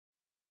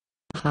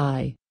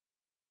Hi.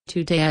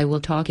 Today I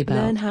will talk about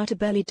Learn how to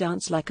belly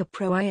dance like a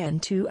pro in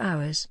 2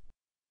 hours.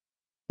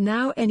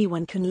 Now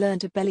anyone can learn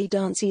to belly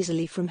dance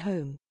easily from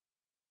home.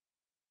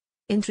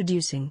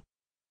 Introducing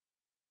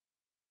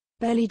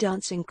Belly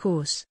Dancing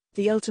Course,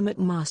 the Ultimate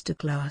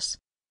Masterclass.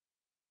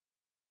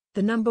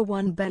 The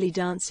 #1 belly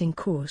dancing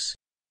course.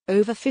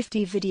 Over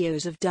 50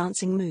 videos of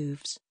dancing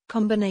moves,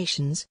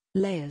 combinations,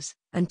 layers,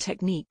 and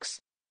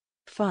techniques.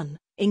 Fun,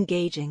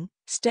 engaging,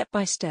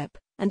 step-by-step,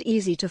 and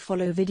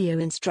easy-to-follow video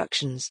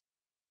instructions.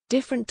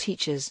 Different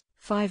teachers,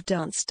 5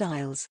 dance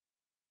styles.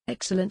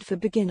 Excellent for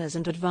beginners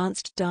and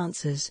advanced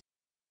dancers.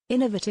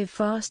 Innovative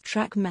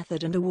fast-track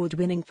method and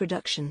award-winning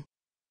production.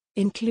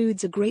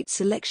 Includes a great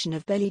selection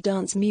of belly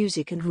dance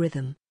music and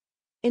rhythm.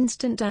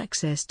 Instant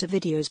access to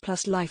videos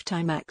plus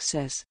lifetime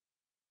access.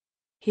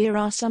 Here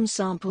are some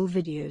sample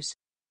videos.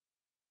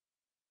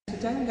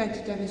 Today I'm going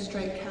to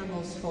demonstrate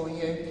camels for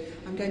you.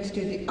 I'm going to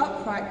do the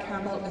upright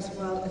camel as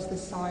well as the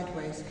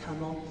sideways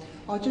camel.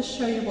 I'll just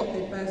show you what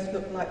they both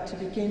look like to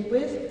begin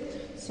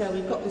with. So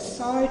we've got the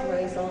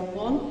sideways on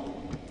one.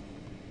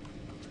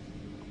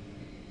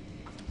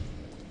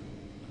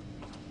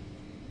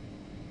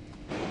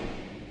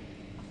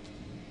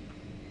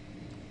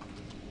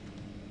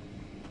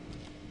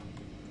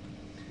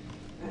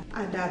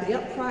 And now the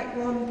upright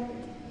one.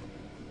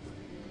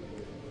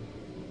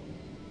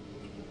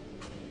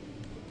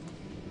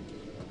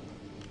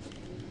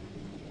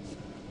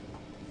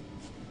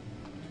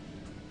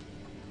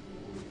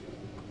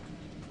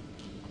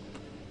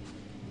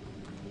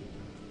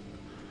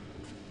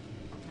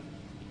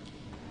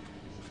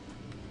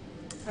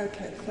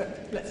 Okay, so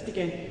let's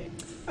begin.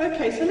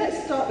 Okay, so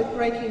let's start with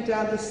breaking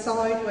down the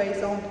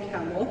sideways on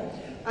camel.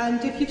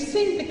 And if you've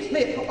seen the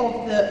clip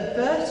of the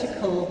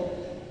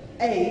vertical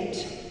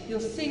 8,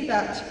 you'll see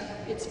that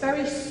it's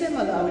very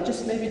similar. We're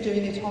just maybe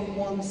doing it on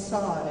one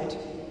side.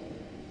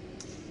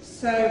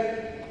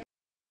 So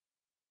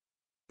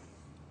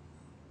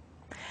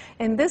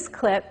in this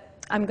clip,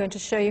 I'm going to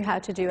show you how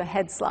to do a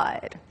head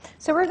slide.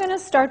 So we're going to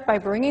start by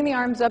bringing the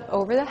arms up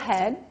over the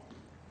head,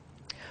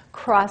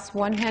 cross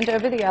one hand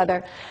over the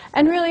other,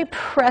 and really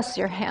press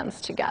your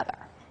hands together.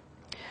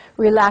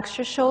 Relax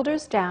your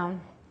shoulders down,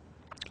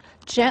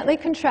 gently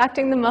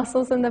contracting the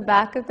muscles in the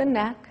back of the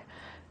neck.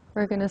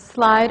 We're going to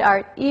slide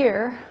our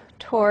ear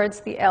towards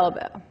the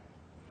elbow.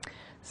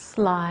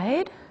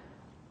 Slide,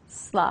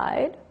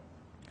 slide,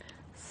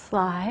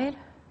 slide,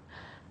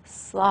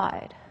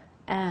 slide.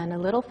 And a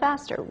little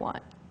faster. 1,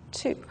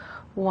 2,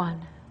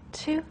 1,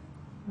 2,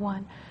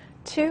 1,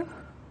 2,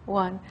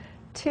 1,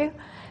 2.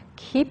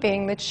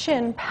 Keeping the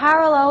chin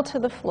parallel to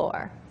the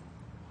floor.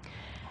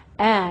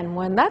 And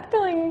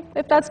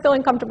if that's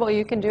feeling comfortable,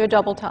 you can do a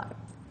double time.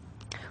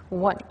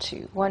 1,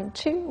 2, 1,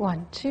 2,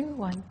 1, 2,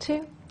 1,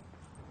 2.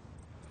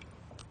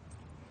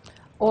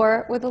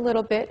 Or with a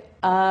little bit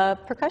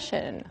of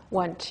percussion.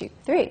 1, 2,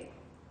 3.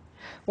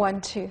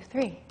 1, 2,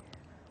 3.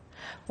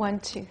 1,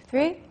 2,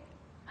 3.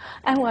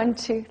 And 1,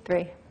 2,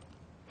 3.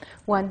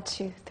 1,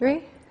 2,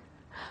 3.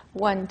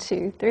 1,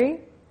 2, 3.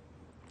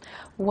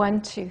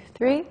 1, 2,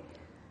 3.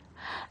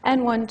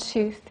 And 1,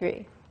 2,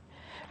 3.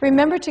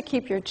 Remember to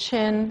keep your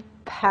chin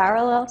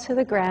parallel to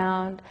the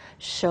ground,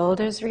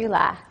 shoulders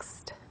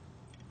relaxed.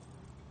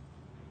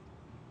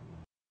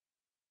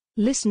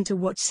 Listen to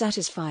what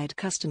satisfied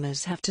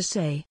customers have to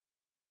say.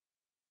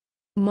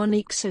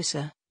 Monique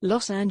Sosa,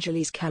 Los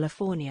Angeles,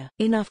 California.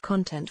 Enough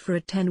content for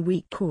a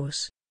 10-week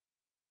course.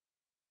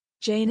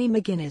 Janie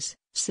McGuinness,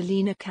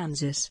 Salina,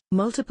 Kansas.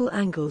 Multiple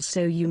angles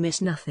so you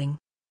miss nothing.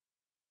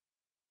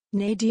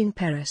 Nadine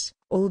Perez,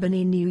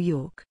 Albany, New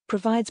York.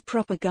 Provides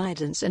proper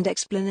guidance and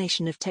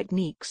explanation of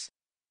techniques.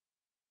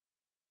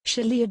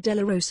 Shalia De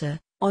La Rosa,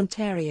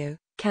 Ontario,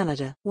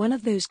 Canada. One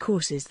of those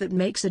courses that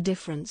makes a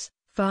difference,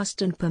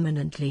 fast and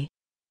permanently.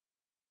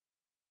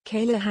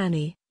 Kayla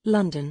Haney,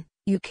 London,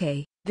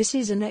 UK. This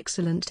is an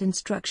excellent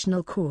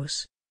instructional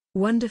course.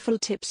 Wonderful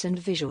tips and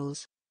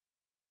visuals.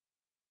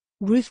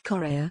 Ruth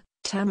Correa,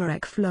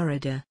 Tamarack,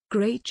 Florida.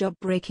 Great job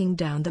breaking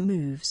down the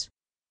moves.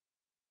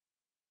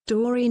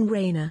 Doreen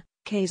Rayner,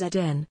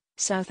 KZN,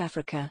 South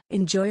Africa.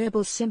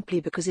 Enjoyable simply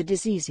because it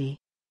is easy.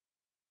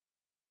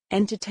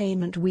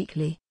 Entertainment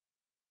Weekly.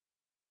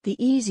 The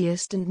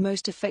easiest and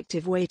most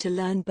effective way to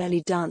learn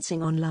belly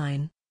dancing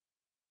online.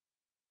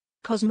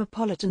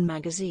 Cosmopolitan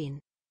Magazine.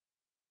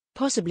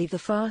 Possibly the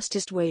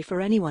fastest way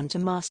for anyone to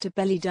master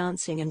belly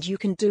dancing, and you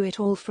can do it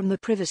all from the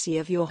privacy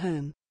of your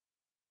home.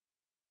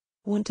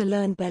 Want to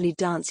learn belly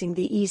dancing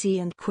the easy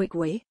and quick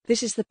way?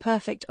 This is the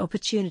perfect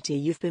opportunity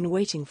you've been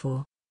waiting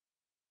for.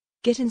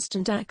 Get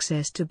instant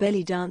access to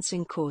belly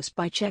dancing course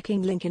by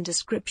checking link in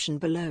description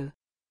below.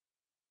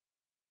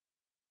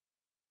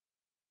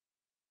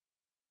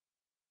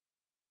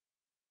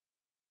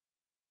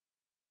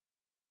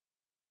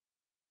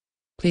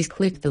 Please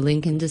click the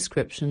link in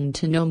description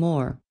to know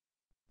more.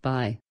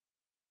 Bye.